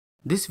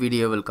This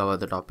video will cover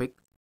the topic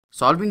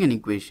solving an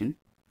equation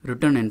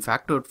written in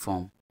factored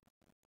form.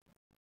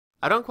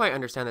 I don't quite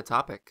understand the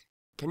topic.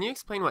 Can you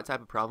explain what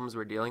type of problems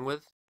we're dealing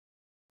with?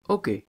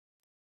 Okay,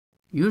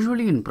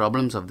 usually in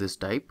problems of this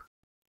type,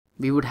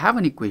 we would have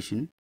an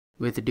equation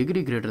with a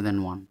degree greater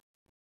than 1.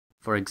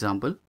 For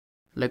example,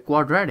 like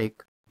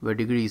quadratic where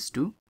degree is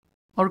 2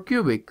 or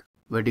cubic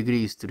where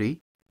degree is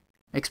 3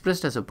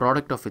 expressed as a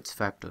product of its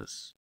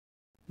factors.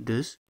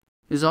 This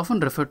is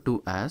often referred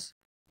to as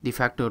the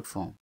factored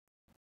form.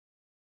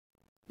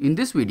 In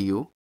this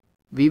video,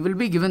 we will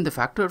be given the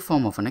factored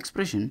form of an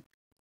expression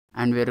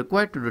and we are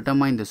required to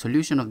determine the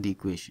solution of the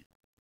equation.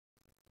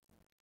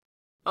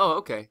 Oh,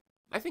 okay.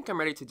 I think I'm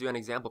ready to do an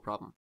example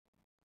problem.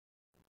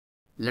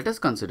 Let us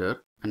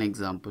consider an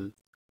example.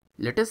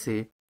 Let us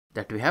say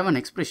that we have an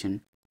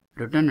expression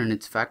written in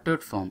its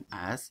factored form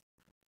as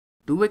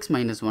 2x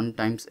minus 1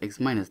 times x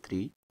minus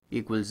 3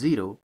 equals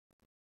 0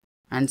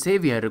 and say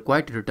we are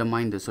required to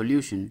determine the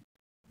solution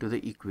to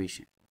the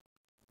equation.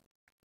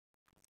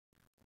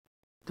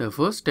 The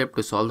first step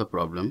to solve the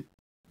problem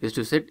is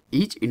to set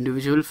each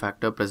individual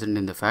factor present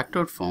in the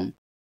factored form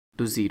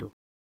to 0.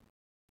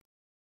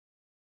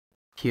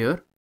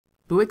 Here,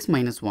 2x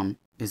minus 1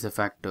 is a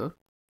factor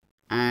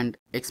and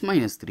x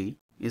minus 3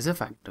 is a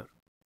factor.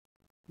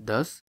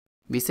 Thus,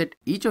 we set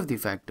each of the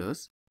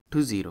factors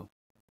to 0.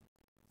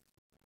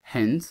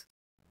 Hence,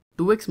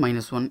 2x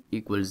minus 1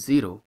 equals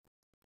 0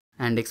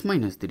 and x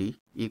minus 3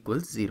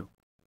 equals 0.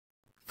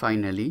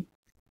 Finally,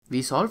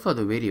 we solve for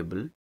the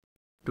variable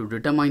to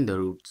determine the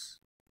roots.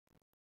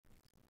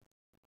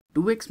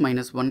 2x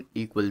minus 1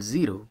 equals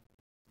 0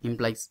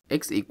 implies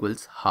x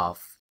equals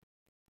half.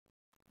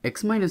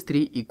 X minus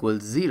 3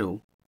 equals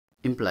 0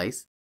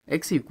 implies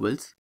x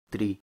equals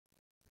 3.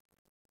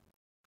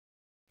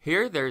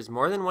 Here, there is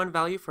more than one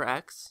value for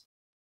x?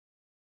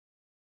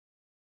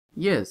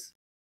 Yes,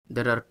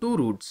 there are two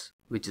roots,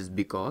 which is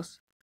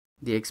because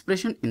the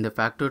expression in the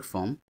factored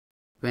form,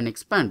 when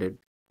expanded,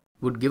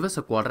 would give us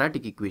a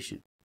quadratic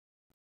equation.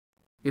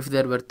 If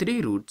there were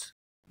 3 roots,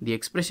 the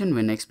expression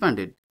when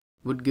expanded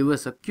would give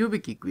us a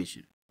cubic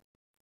equation.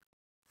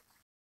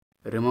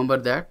 Remember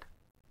that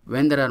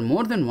when there are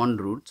more than one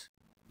roots,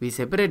 we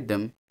separate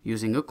them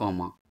using a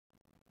comma.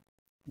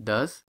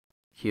 Thus,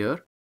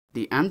 here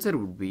the answer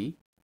would be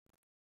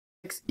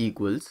x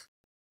equals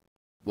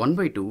 1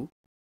 by 2,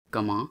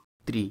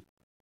 3.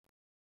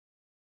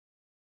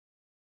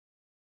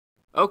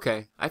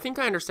 Okay, I think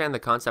I understand the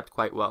concept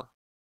quite well.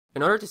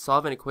 In order to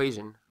solve an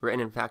equation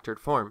written in factored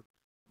form,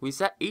 we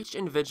set each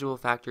individual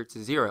factor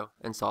to 0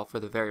 and solve for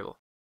the variable.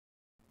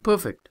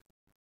 Perfect.